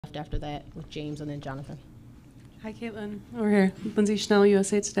after that with James and then Jonathan. Hi, Caitlin. Over here. Lindsay Schnell,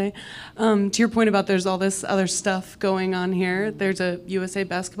 USA Today. To your point about there's all this other stuff going on here, there's a USA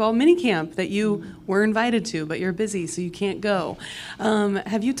Basketball mini camp that you were invited to, but you're busy, so you can't go.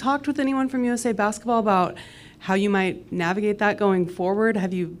 Have you talked with anyone from USA Basketball about how you might navigate that going forward?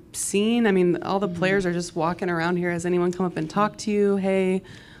 Have you seen, I mean, all the players are just walking around here. Has anyone come up and talked to you? Hey,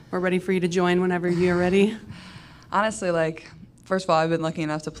 we're ready for you to join whenever you're ready. Honestly, first of all, I've been lucky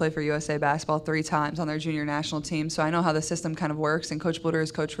enough to play for USA Basketball 3 times on their junior national team, so I know how the system kind of works, and Coach Bluder has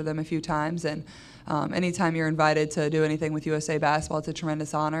coached for them a few times, and anytime you're invited to do anything with USA Basketball, it's a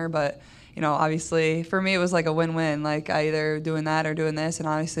tremendous honor, but obviously, for me, it was like a win-win, I either doing that or doing this, and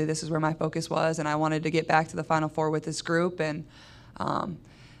obviously this is where my focus was, and I wanted to get back to the Final Four with this group, and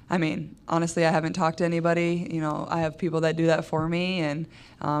honestly, I haven't talked to anybody. I have people that do that for me, and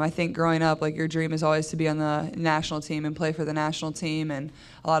I think growing up, your dream is always to be on the national team and play for the national team, and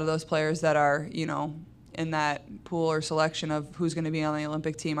a lot of those players that are, in that pool or selection of who's going to be on the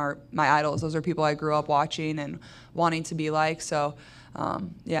Olympic team are my idols. Those are people I grew up watching and wanting to be like, so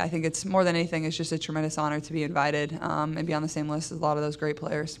I think it's more than anything, it's just a tremendous honor to be invited and be on the same list as a lot of those great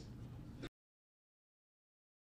players.